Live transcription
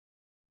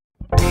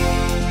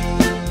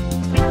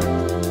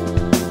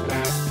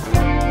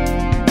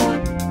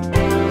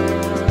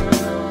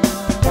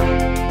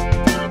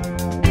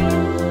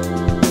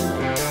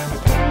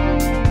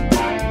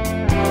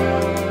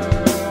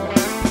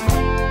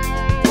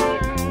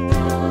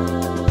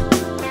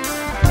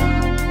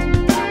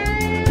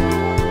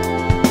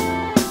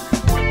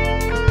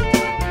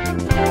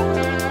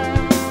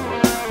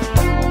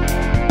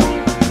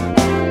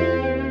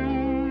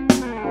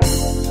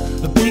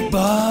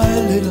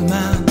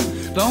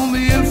Don't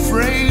be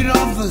afraid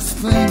of the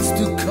things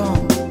to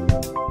come.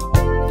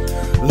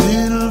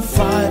 Little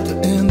fight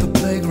in the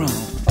playground.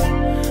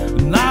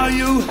 Now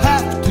you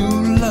have to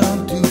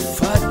learn to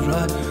fight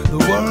right. The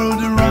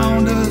world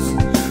around us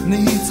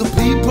needs a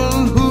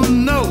people who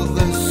know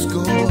the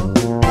score.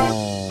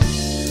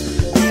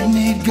 We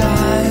need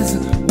guys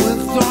with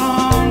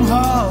strong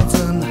hearts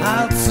and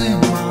hearts in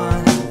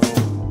mind.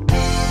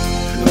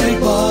 Big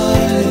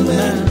boy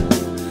man,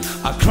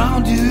 I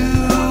crowned you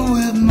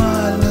with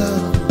my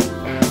love.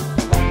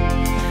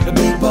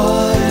 Big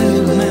boy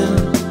man,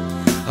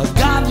 I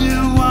got you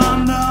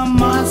under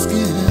my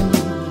skin.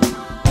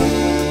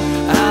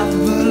 Ask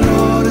the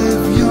Lord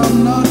if you're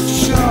not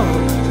sure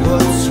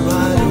what's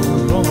right or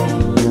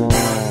wrong.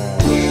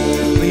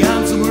 The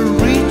answer will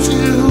reach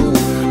you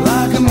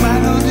like a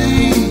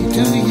melody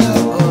to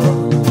your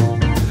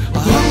heart. I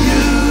hope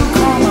you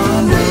call my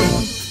name.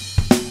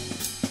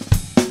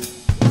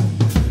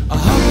 I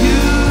hope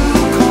you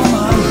call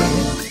my name.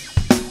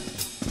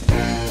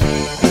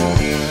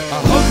 I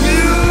hope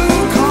you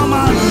call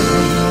my name.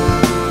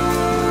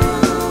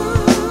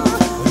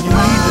 When you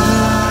need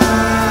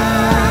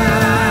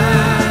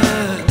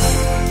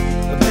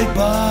a big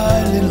boy,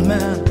 little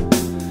man,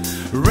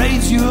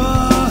 raise your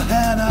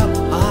head up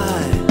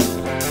high.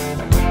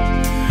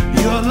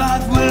 Your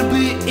life will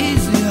be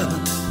easier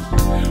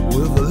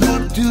with a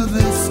look to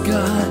the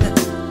sky.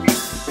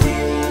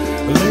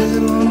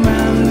 Little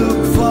man,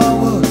 look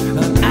forward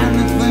and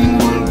anything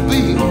will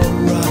be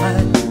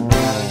alright.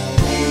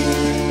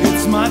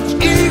 It's much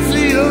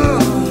easier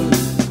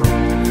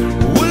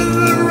with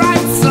the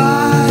right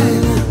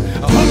side.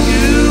 I hope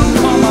you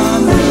call my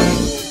name.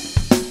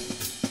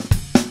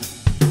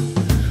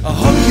 I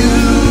hope you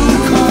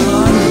call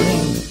my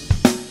name.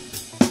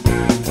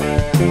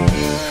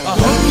 I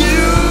hope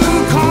you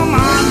call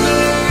my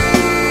name.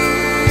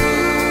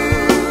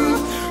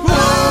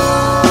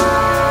 Whoa,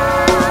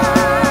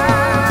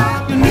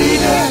 you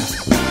need it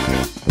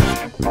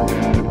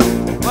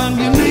when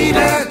you need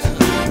it.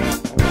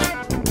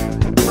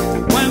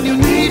 When you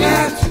need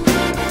it.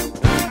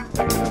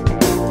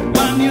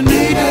 When you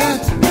need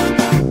it.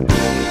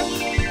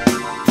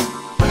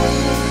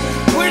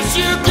 Wish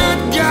you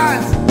good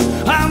guys.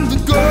 I'm the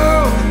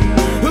girl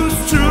who's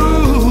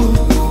true.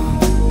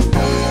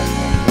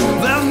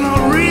 There's no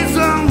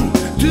reason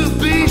to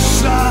be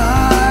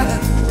shy.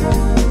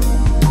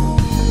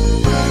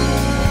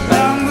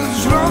 And the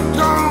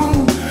struggle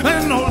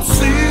and no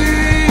season.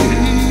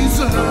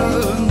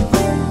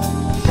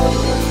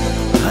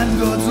 And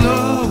God's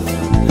love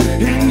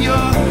in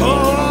your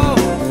heart.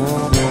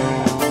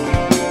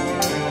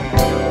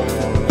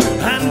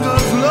 And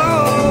God's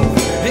love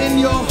in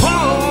your heart.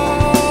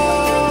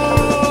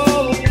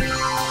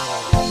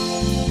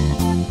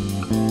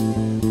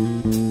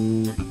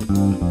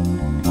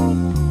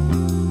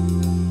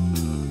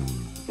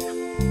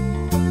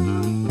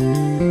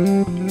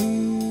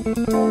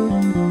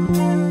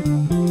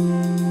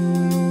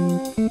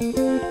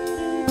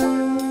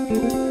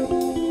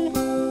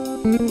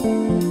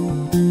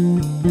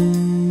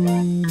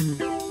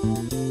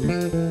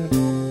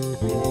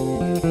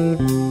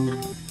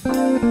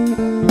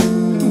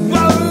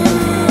 Whoa,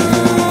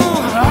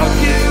 I hope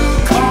you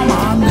call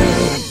my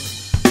name.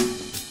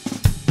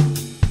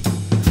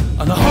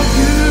 And I hope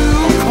you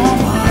call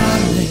my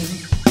name.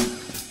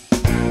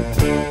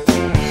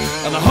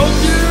 And I hope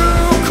you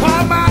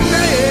call my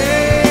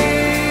name.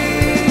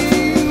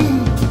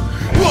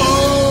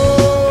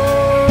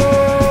 Whoa,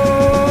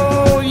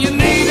 you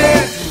need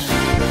it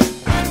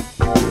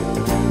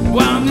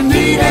when you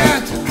need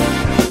it.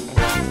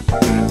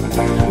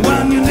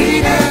 When you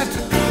need it.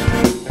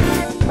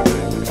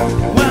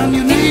 When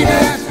you need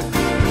it.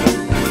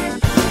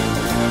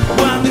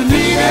 When you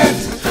need it.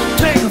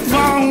 Take the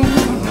phone.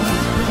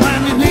 When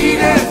you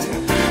need it.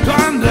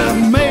 Turn the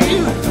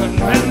mail.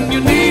 When you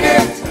need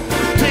it.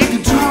 Take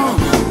a drum.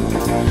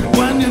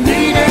 When you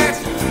need it.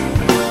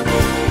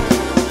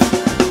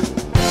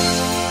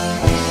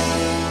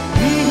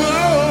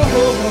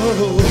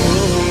 Oh,